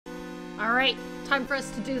Alright, time for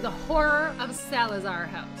us to do the horror of Salazar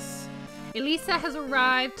house. Elisa has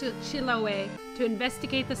arrived to Chiloé to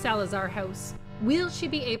investigate the Salazar house. Will she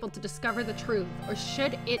be able to discover the truth, or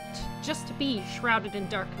should it just be shrouded in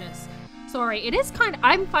darkness? Sorry,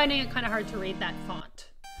 I'm finding it kind of hard to read that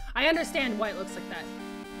font. I understand why it looks like that.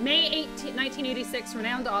 May 18, 1986,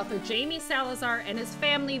 renowned author Jaime Salazar and his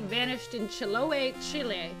family vanished in Chiloé,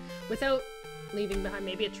 Chile, without leaving behind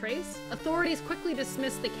maybe a trace. Authorities quickly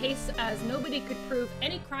dismissed the case as nobody could prove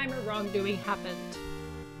any crime or wrongdoing happened.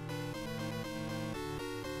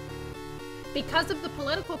 Because of the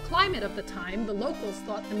political climate of the time, the locals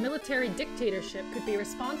thought the military dictatorship could be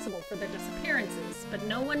responsible for their disappearances, but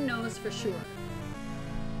no one knows for sure.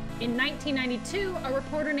 In 1992, a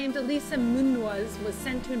reporter named Elisa Munoz was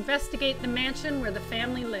sent to investigate the mansion where the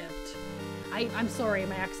family lived. I'm sorry,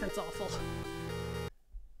 my accent's awful.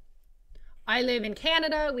 I live in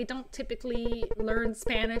Canada. We don't typically learn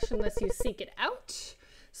Spanish unless you seek it out.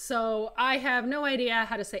 So I have no idea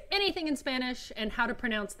how to say anything in Spanish and how to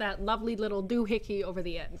pronounce that lovely little doohickey over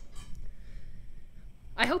the end.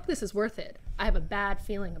 I hope this is worth it. I have a bad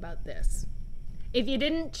feeling about this. If you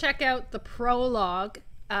didn't check out the prologue,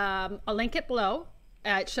 I'll link it below.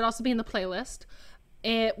 It should also be in the playlist.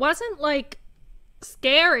 It wasn't like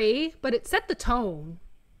scary, but it set the tone.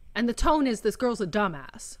 And the tone is this girl's a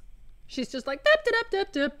dumbass. She's just like, dip, dip,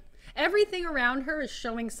 dip, dip. Everything around her is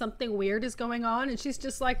showing something weird is going on, and she's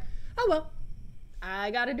just like, oh well,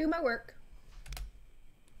 I gotta do my work.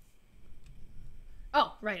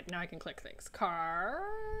 Oh, right, now I can click things. Car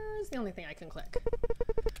is the only thing I can click.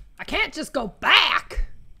 I can't just go back!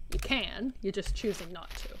 You can, you're just choosing not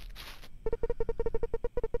to.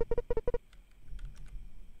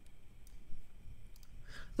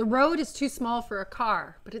 The road is too small for a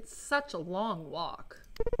car, but it's such a long walk.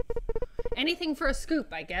 Anything for a scoop,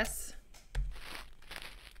 I guess.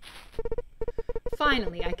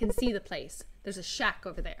 Finally, I can see the place. There's a shack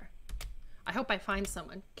over there. I hope I find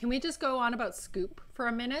someone. Can we just go on about Scoop for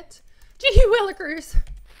a minute? Gee willikers!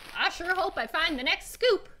 I sure hope I find the next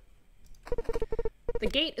Scoop. The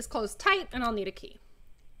gate is closed tight and I'll need a key.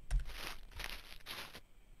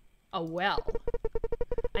 A well.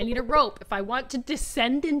 I need a rope if I want to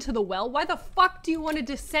descend into the well. Why the fuck do you want to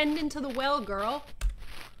descend into the well, girl?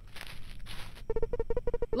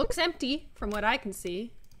 Looks empty from what I can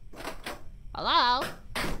see. Hello?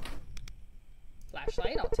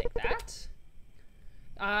 Flashlight, I'll take that.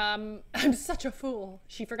 I'm such a fool.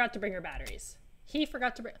 She forgot to bring her batteries. He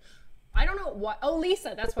forgot to bring... I don't know what... Oh,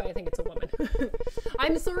 Lisa, that's why I think it's a woman.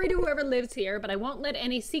 I'm sorry to whoever lives here, but I won't let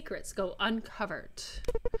any secrets go uncovered.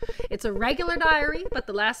 It's a regular diary, but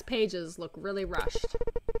the last pages look really rushed.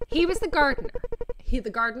 He was the gardener. The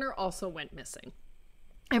gardener also went missing.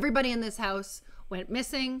 Everybody in this house went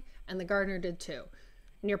missing, and the gardener did too.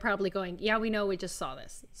 And you're probably going, yeah, we know, we just saw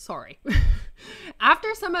this. Sorry. After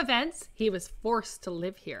some events, he was forced to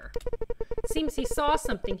live here. Seems he saw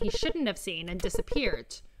something he shouldn't have seen and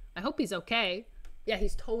disappeared. I hope he's okay. Yeah,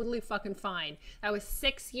 he's totally fucking fine. That was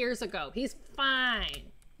 6 years ago. He's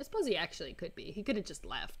fine. I suppose he actually could be. He could have just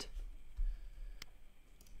left.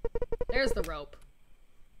 There's the rope.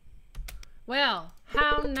 Well,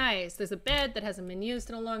 how nice. There's a bed that hasn't been used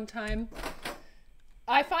in a long time.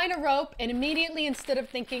 I find a rope and immediately, instead of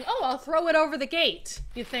thinking, oh, I'll throw it over the gate,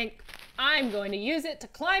 you think, I'm going to use it to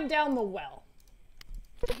climb down the well.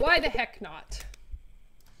 Why the heck not?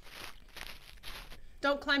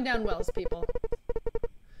 Don't climb down wells, people.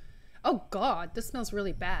 Oh God, this smells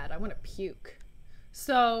really bad. I want to puke.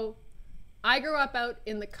 So I grew up out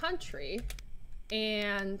in the country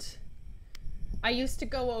and I used to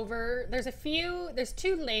go over, there's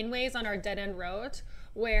two laneways on our dead-end road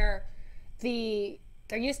where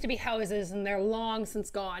there used to be houses and they're long since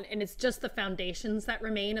gone, and it's just the foundations that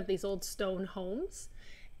remain of these old stone homes.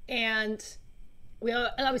 And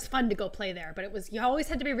it was fun to go play there, but you always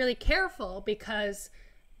had to be really careful because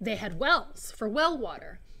they had wells for well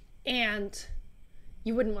water, and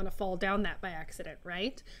you wouldn't want to fall down that by accident,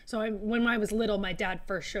 right? So when I was little, my dad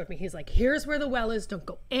first showed me, he's like, here's where the well is, don't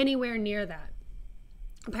go anywhere near that.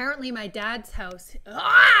 Apparently my dad's house,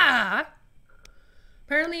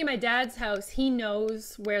 apparently in my dad's house, he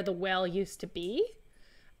knows where the well used to be,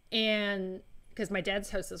 and because my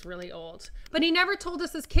dad's house is really old, but he never told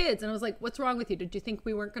us as kids. And I was like, what's wrong with you? Did you think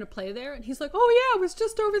we weren't going to play there? And he's like, oh yeah, it was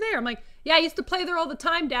just over there. I'm like, yeah, I used to play there all the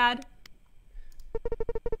time, Dad.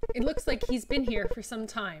 It looks like he's been here for some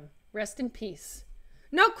time. Rest in peace.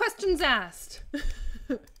 No questions asked.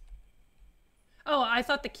 Oh, I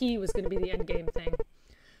thought the key was going to be the end game thing.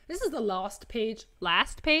 This is the last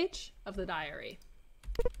page of the diary.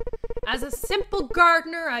 As a simple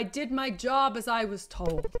gardener, I did my job as I was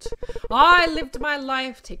told. I lived my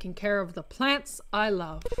life taking care of the plants I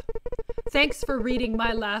love. Thanks for reading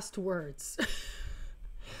my last words.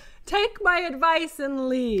 Take my advice and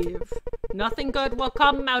leave. Nothing good will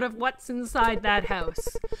come out of what's inside that house.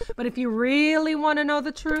 But if you really want to know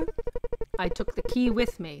the truth, I took the key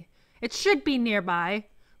with me. It should be nearby.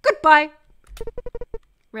 Goodbye.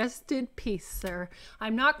 Rest in peace, sir.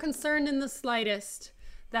 I'm not concerned in the slightest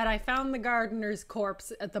that I found the gardener's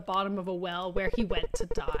corpse at the bottom of a well where he went to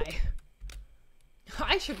die.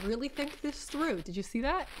 I should really think this through. Did you see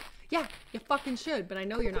that? Yeah, you fucking should, but I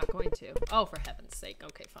know you're not going to. Oh, for heaven's sake.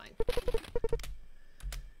 Okay, fine.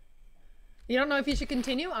 You don't know if you should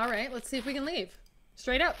continue? All right, let's see if we can leave.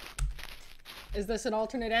 Straight up. Is this an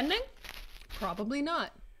alternate ending? Probably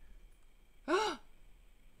not.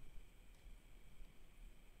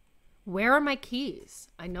 Where are my keys?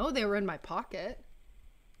 I know they were in my pocket.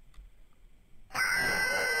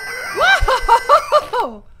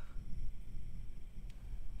 Whoa!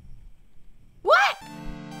 What?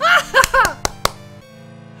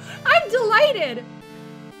 I'm delighted!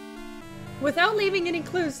 Without leaving any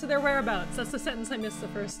clues to their whereabouts. That's the sentence I missed the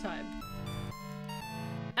first time.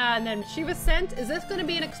 And then she was sent. Is this going to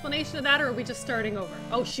be an explanation of that, or are we just starting over?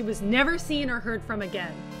 Oh, she was never seen or heard from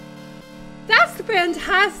again. That's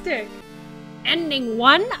fantastic! Ending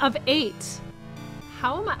 1 of 8.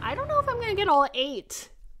 How am I don't know if I'm going to get all 8.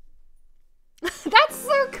 That's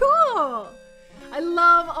so cool! I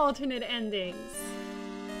love alternate endings.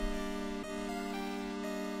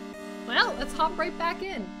 Well, let's hop right back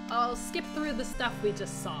in. I'll skip through the stuff we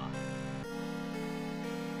just saw.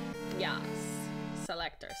 Yes.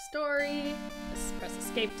 Select our story. Just press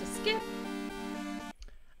escape to skip.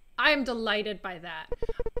 I am delighted by that.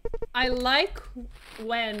 I like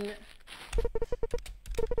when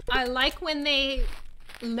they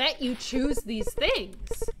let you choose these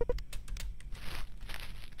things.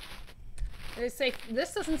 They say,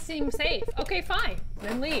 this doesn't seem safe. Okay, fine,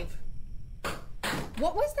 then leave.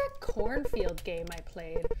 What was that cornfield game I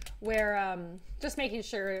played where, just making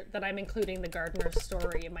sure that I'm including the gardener's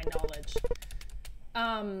story in my knowledge.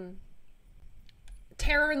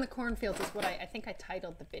 Terror in the Cornfields is what I think I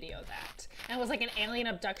titled the video that. And it was like an alien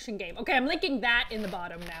abduction game. Okay, I'm linking that in the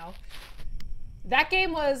bottom now. That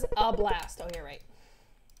game was a blast. Oh, you're right.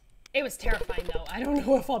 It was terrifying though. I don't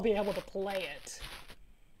know if I'll be able to play it.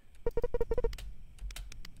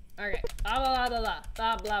 Okay. Blah, blah, blah,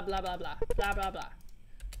 blah, blah, blah, blah, blah, blah, blah, blah.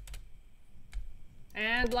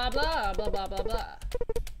 And blah, blah, blah, blah, blah, blah.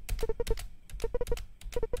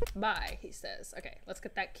 Bye, he says. Okay, let's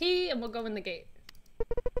get that key and we'll go in the gate.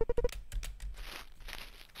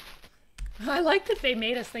 I like that they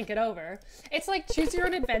made us think it over. It's like choose your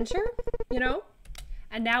own adventure, you know?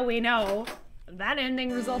 And now we know that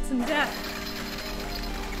ending results in death.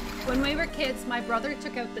 When we were kids, my brother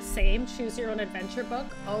took out the same choose your own adventure book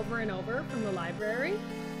over and over from the library.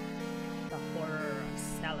 The Horror of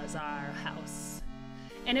Salazar House.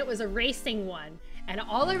 And it was a racing one. And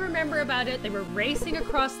all I remember about it, they were racing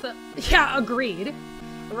across the, yeah, agreed.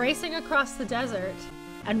 Racing across the desert.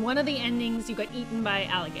 And one of the endings, you got eaten by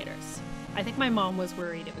alligators. I think my mom was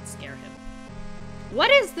worried it would scare him. What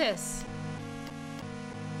is this?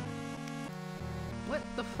 What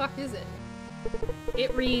the fuck is it?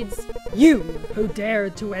 It reads, "You who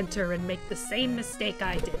dared to enter and make the same mistake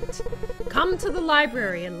I did. Come to the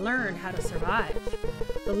library and learn how to survive.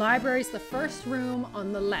 The library's the first room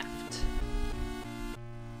on the left."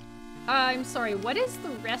 I'm sorry, what is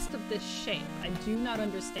the rest of this shape? I do not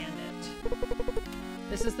understand it.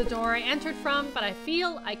 This is the door I entered from, but I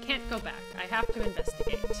feel I can't go back. I have to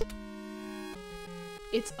investigate.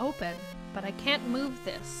 It's open, but I can't move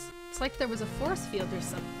this. It's like there was a force field or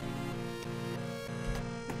something.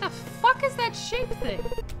 What the fuck is that shape thing?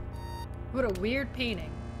 What a weird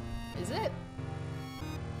painting. Is it?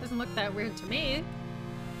 Doesn't look that weird to me.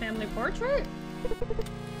 Family portrait?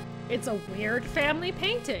 It's a weird family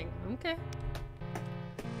painting. Okay.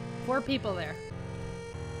 4 people there.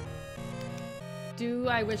 Do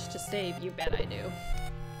I wish to save? You bet I do.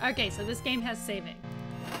 Okay, so this game has saving.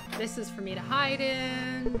 This is for me to hide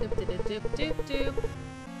in. Doop, doop, doop, doop, doop.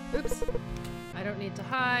 Oops. I don't need to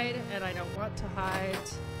hide, and I don't want to hide.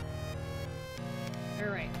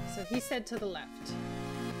 Alright, so he said to the left.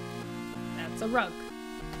 That's a rug.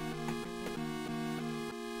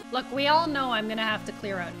 Look, we all know I'm gonna have to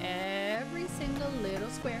clear out every single little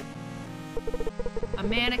square. A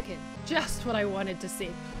mannequin, just what I wanted to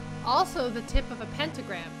see. Also the tip of a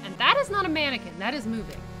pentagram, and that is not a mannequin, that is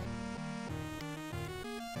moving.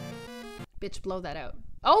 Bitch, blow that out.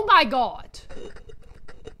 Oh my god!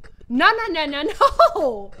 No, no, no, no,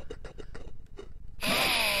 no!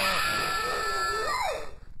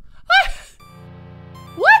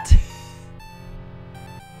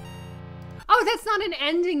 Oh, that's not an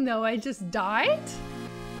ending though. I just died?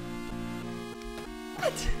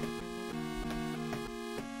 What?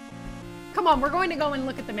 Come on, we're going to go and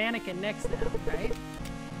look at the mannequin next now, right?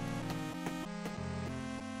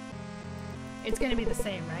 It's gonna be the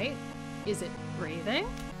same, right? Is it breathing?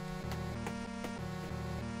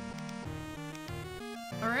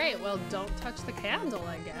 Alright, well, don't touch the candle,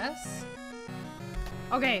 I guess.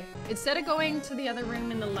 Okay, instead of going to the other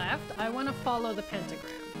room in the left, I want to follow the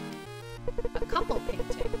pentagram. A couple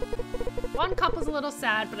painting. One couple's a little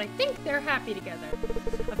sad, but I think they're happy together.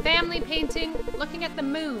 A family painting looking at the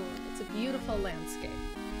moon. It's a beautiful landscape.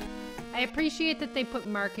 I appreciate that they put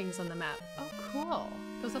markings on the map. Oh, cool.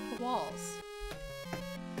 Goes up the walls.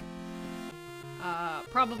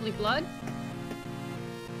 Probably blood.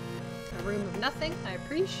 A room of nothing. I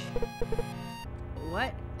appreciate.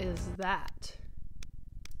 What is that?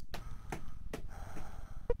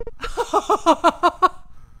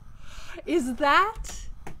 Is that?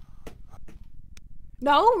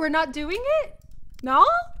 No, we're not doing it? No?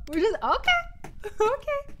 We're just, okay.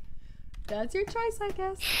 Okay. That's your choice, I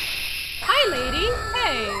guess. Hi, lady.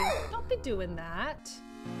 Hey, don't be doing that.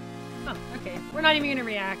 Oh, okay. We're not even gonna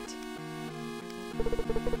react.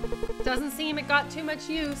 Doesn't seem it got too much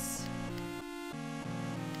use.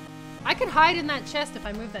 I could hide in that chest if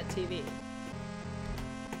I move that TV.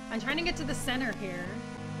 I'm trying to get to the center here.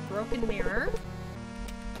 Broken mirror.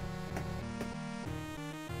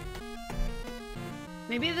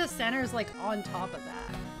 Maybe the center's like on top of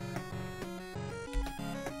that.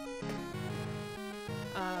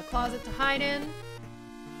 Closet to hide in.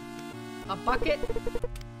 A bucket.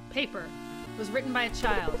 Paper. It was written by a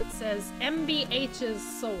child. It says MBH's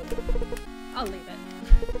soul. I'll leave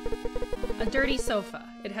it. A dirty sofa.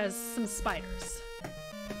 It has some spiders.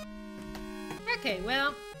 Okay,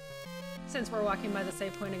 well, since we're walking by the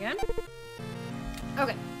save point again.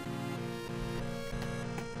 Okay.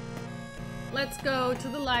 Let's go to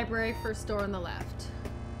the library, first door on the left.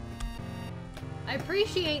 I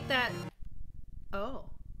appreciate that. Oh,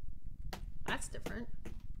 that's different,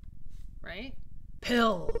 right?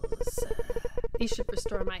 Pills. These should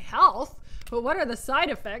restore my health, but what are the side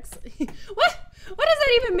effects? What does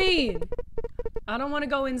that even mean? I don't want to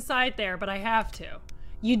go inside there, but I have to.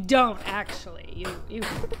 You don't actually. You.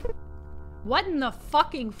 What in the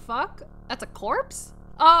fucking fuck? That's a corpse?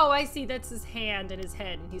 Oh, I see. That's his hand and his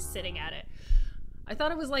head, and he's sitting at it. I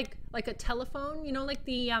thought it was like a telephone, you know, like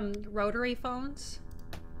the rotary phones.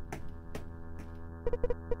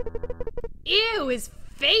 Ew, his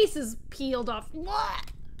face is peeled off.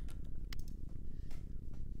 What?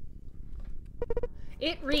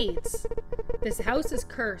 It reads, "This house is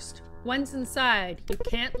cursed. Once inside, you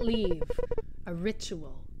can't leave. A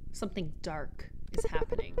ritual. Something dark is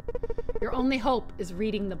happening. Your only hope is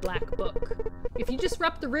reading the black book. If you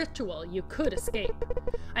disrupt the ritual, you could escape.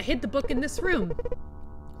 I hid the book in this room.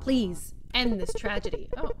 Please end this tragedy."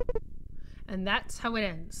 Oh. And that's how it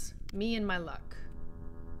ends. Me and my luck.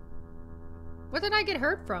 What did I get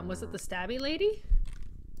hurt from? Was it the stabby lady?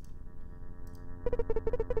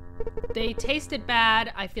 They tasted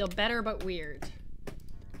bad. I feel better but weird.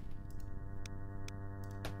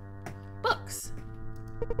 Books.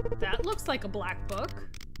 That looks like a black book.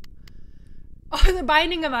 Oh, The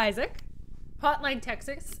Binding of Isaac. Hotline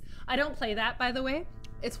Texas. I don't play that, by the way.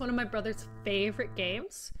 It's one of my brother's favorite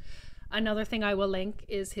games. Another thing I will link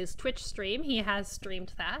is his Twitch stream. He has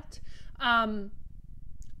streamed that.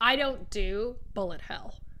 I don't do Bullet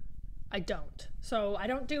Hell. I don't. So I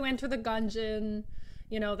don't do Enter the Gungeon,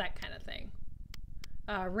 you know, that kind of thing.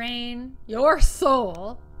 Rain, Your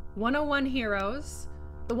Soul, 101 Heroes.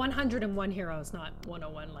 The 101 Heroes, not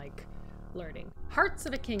 101 like learning. Hearts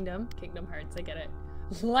of a Kingdom. Kingdom Hearts, I get it.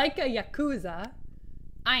 Like a Yakuza.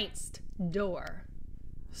 Einst, Door.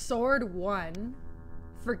 Sword 1.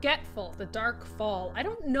 Forgetful, The Dark Fall. I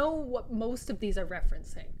don't know what most of these are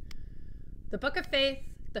referencing. The Book of Faith,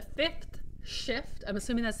 The Fifth Shift. I'm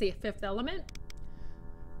assuming that's the fifth element.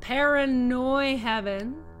 Paranoid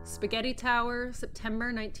Heaven. Spaghetti Tower,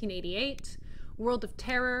 September 1988. World of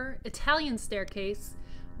Terror. Italian Staircase.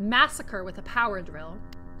 Massacre with a Power Drill.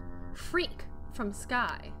 Freak from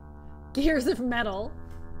Sky. Gears of Metal.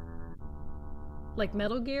 Like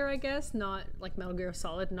Metal Gear, I guess. Not like Metal Gear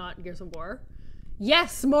Solid, not Gears of War.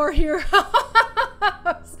 Yes, More Heroes!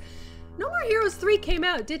 No More Heroes 3 came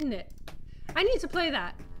out, didn't it? I need to play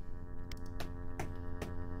that.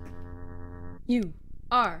 You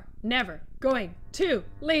are never going to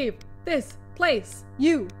leave this place.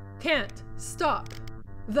 You can't stop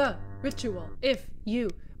the ritual. If you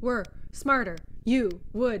were smarter, you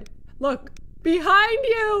would look behind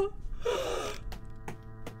you.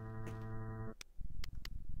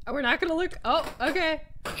 We're not gonna look. Oh, okay.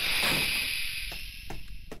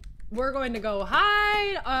 We're going to go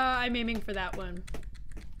hide. I'm aiming for that one.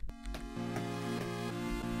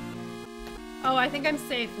 Oh, I think I'm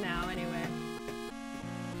safe now anyway.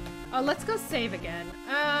 Oh, let's go save again.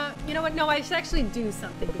 You know what? No, I should actually do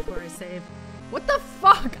something before I save. What the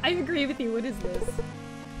fuck? I agree with you. What is this?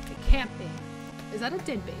 It can't be. Is that a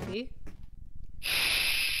dead baby?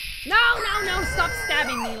 No, no, no! Stop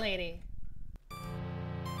stabbing me, lady.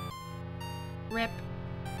 Rip.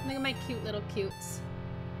 Look at my cute little cutes.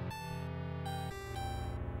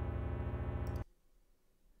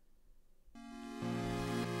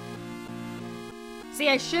 See,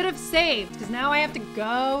 I should have saved, because now I have to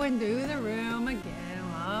go and do the room again.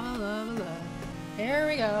 Blah, blah, blah, blah. Here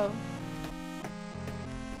we go.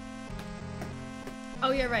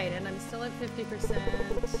 Oh, you're right, and I'm still at 50%.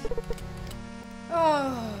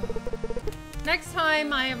 Oh. Next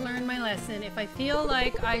time I have learned my lesson. If I feel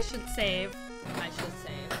like I should save, I should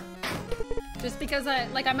save. Just because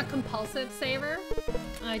I'm a compulsive saver.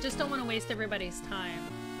 I just don't want to waste everybody's time.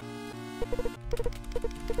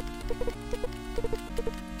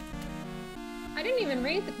 I didn't even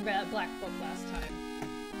read the Black Book last time.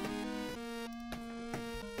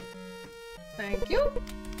 Thank you.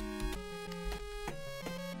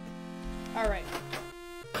 Alright.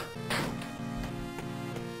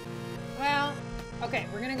 Well, okay,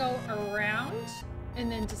 we're gonna go around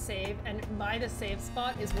and then to save, and by the save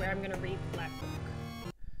spot is where I'm gonna read the Black Book.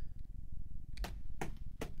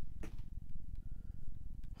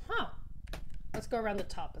 Huh. Let's go around the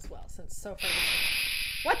top as well, since so far.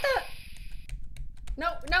 What the?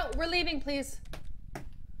 No, no, we're leaving, please.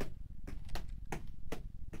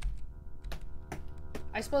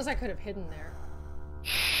 I suppose I could have hidden there.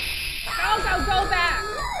 Go back!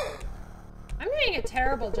 I'm doing a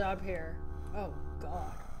terrible job here. Oh,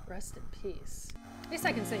 God. Rest in peace. At least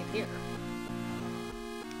I can save here.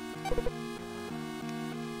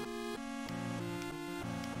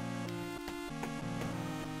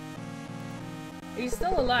 He's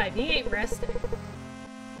still alive. He ain't resting.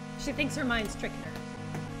 She thinks her mind's tricking her.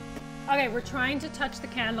 Okay, we're trying to touch the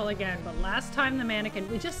candle again, but last time the mannequin...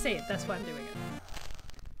 We just saved. That's why I'm doing it.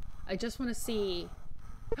 I just want to see...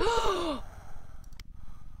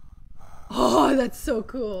 Oh, that's so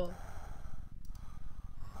cool.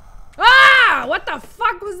 Ah! What the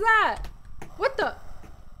fuck was that? What the...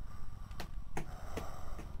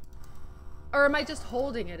 Or am I just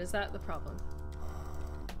holding it? Is that the problem?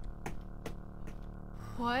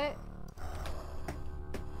 What?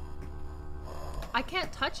 I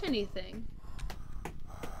can't touch anything.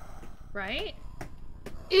 Right?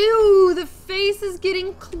 Ew, the face is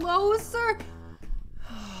getting closer.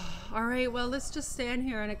 All right, well, let's just stand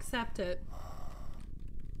here and accept it.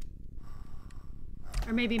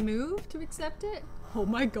 Or maybe move to accept it? Oh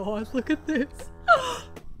my God, look at this.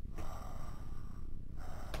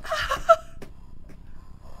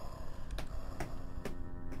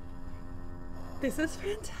 This is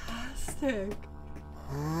fantastic.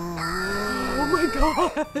 Oh my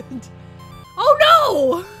God. Oh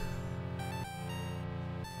no!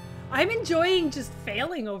 I'm enjoying just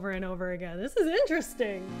failing over and over again. This is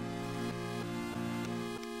interesting.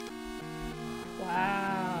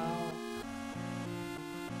 Wow.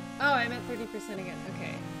 Oh, I'm at 30% again.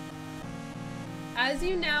 Okay. As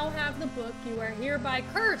you now have the book, you are hereby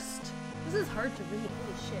cursed. This is hard to read.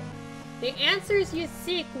 Holy shit. The answers you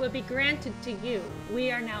seek will be granted to you.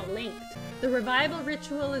 We are now linked. The revival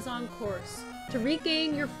ritual is on course. To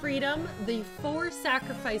regain your freedom, the 4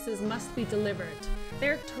 sacrifices must be delivered.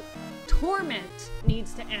 Their torment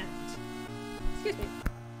needs to end. Excuse me.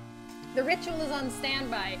 The ritual is on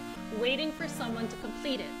standby, waiting for someone to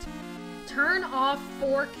complete it. Turn off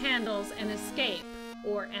 4 candles and escape,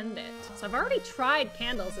 or end it. So I've already tried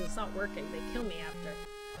candles and it's not working. They kill me after.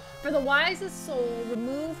 For the wisest soul,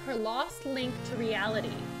 remove her lost link to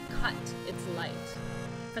reality. Cut its light.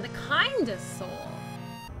 For the kindest soul,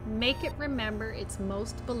 make it remember its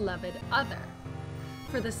most beloved other.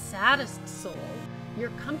 For the saddest soul,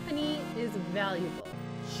 your company is valuable.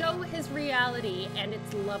 Show his reality and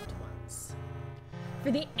its loved ones.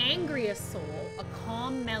 For the angriest soul, a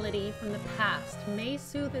calm melody from the past may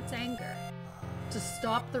soothe its anger. To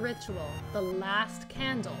stop the ritual, the last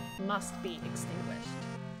candle must be extinguished.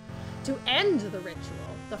 To end the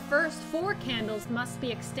ritual, the first 4 candles must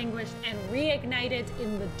be extinguished and reignited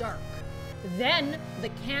in the dark. Then, the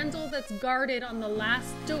candle that's guarded on the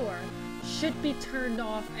last door should be turned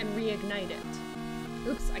off and reignited.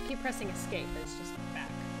 Oops, I keep pressing escape, but it's just back.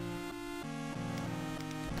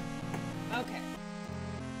 Okay.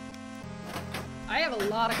 I have a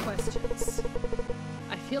lot of questions.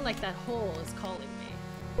 I feel like that hole is calling me.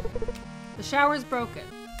 The shower's broken.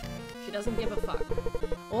 She doesn't give a fuck.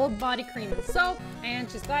 Old body cream and soap, and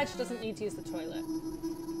she's glad she doesn't need to use the toilet.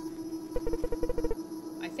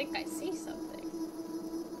 I think I see something.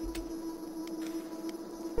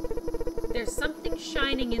 There's something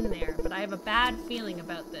shining in there, but I have a bad feeling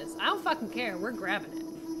about this. I don't fucking care. We're grabbing it.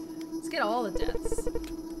 Let's get all the deaths.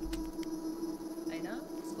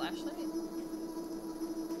 Items, flashlight.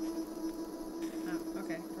 Oh,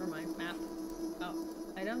 okay. Never mind. Map. Oh,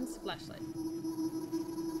 items, flashlight.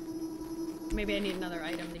 Maybe I need another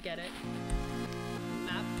item to get it.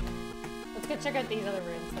 Map. Let's go check out these other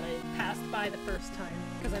rooms that I passed by the first time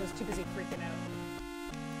because I was too busy freaking out.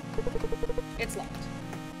 It's locked.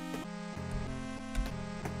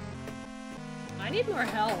 I need more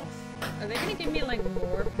health. Are they gonna give me like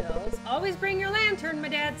more pills? Always bring your lantern, my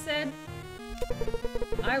dad said.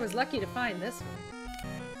 I was lucky to find this one.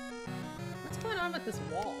 What's going on with this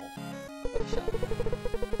wall? Bookshelf.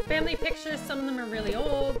 Family pictures, some of them are really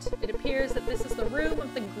old. It appears that this is the room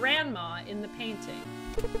of the grandma in the painting.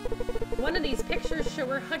 One of these pictures show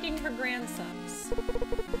her hugging her grandsons.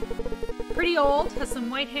 Pretty old, has some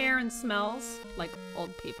white hair and smells like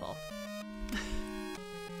old people.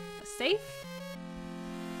 A safe?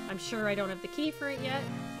 I'm sure I don't have the key for it yet.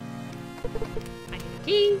 I need a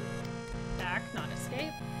key. Back, not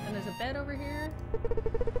escape. And there's a bed over here.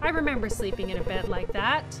 I remember sleeping in a bed like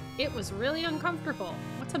that. It was really uncomfortable.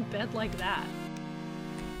 What's a bed like that?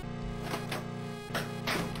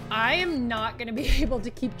 I am not gonna be able to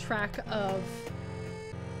keep track of...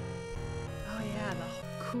 Oh yeah,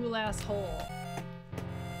 the cool ass hole.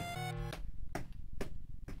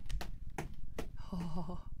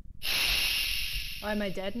 Oh. Oh, am I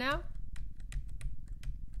dead now?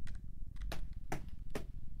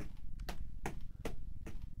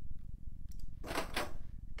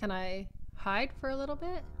 Can I hide for a little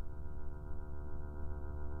bit?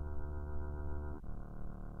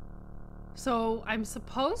 So I'm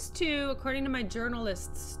supposed to, according to my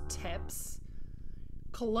journalist's tips,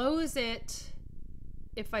 close it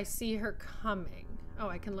if I see her coming. Oh,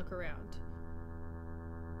 I can look around.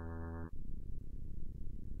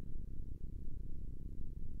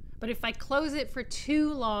 But if I close it for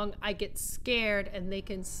too long, I get scared and they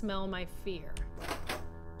can smell my fear.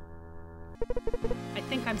 I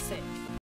think I'm safe.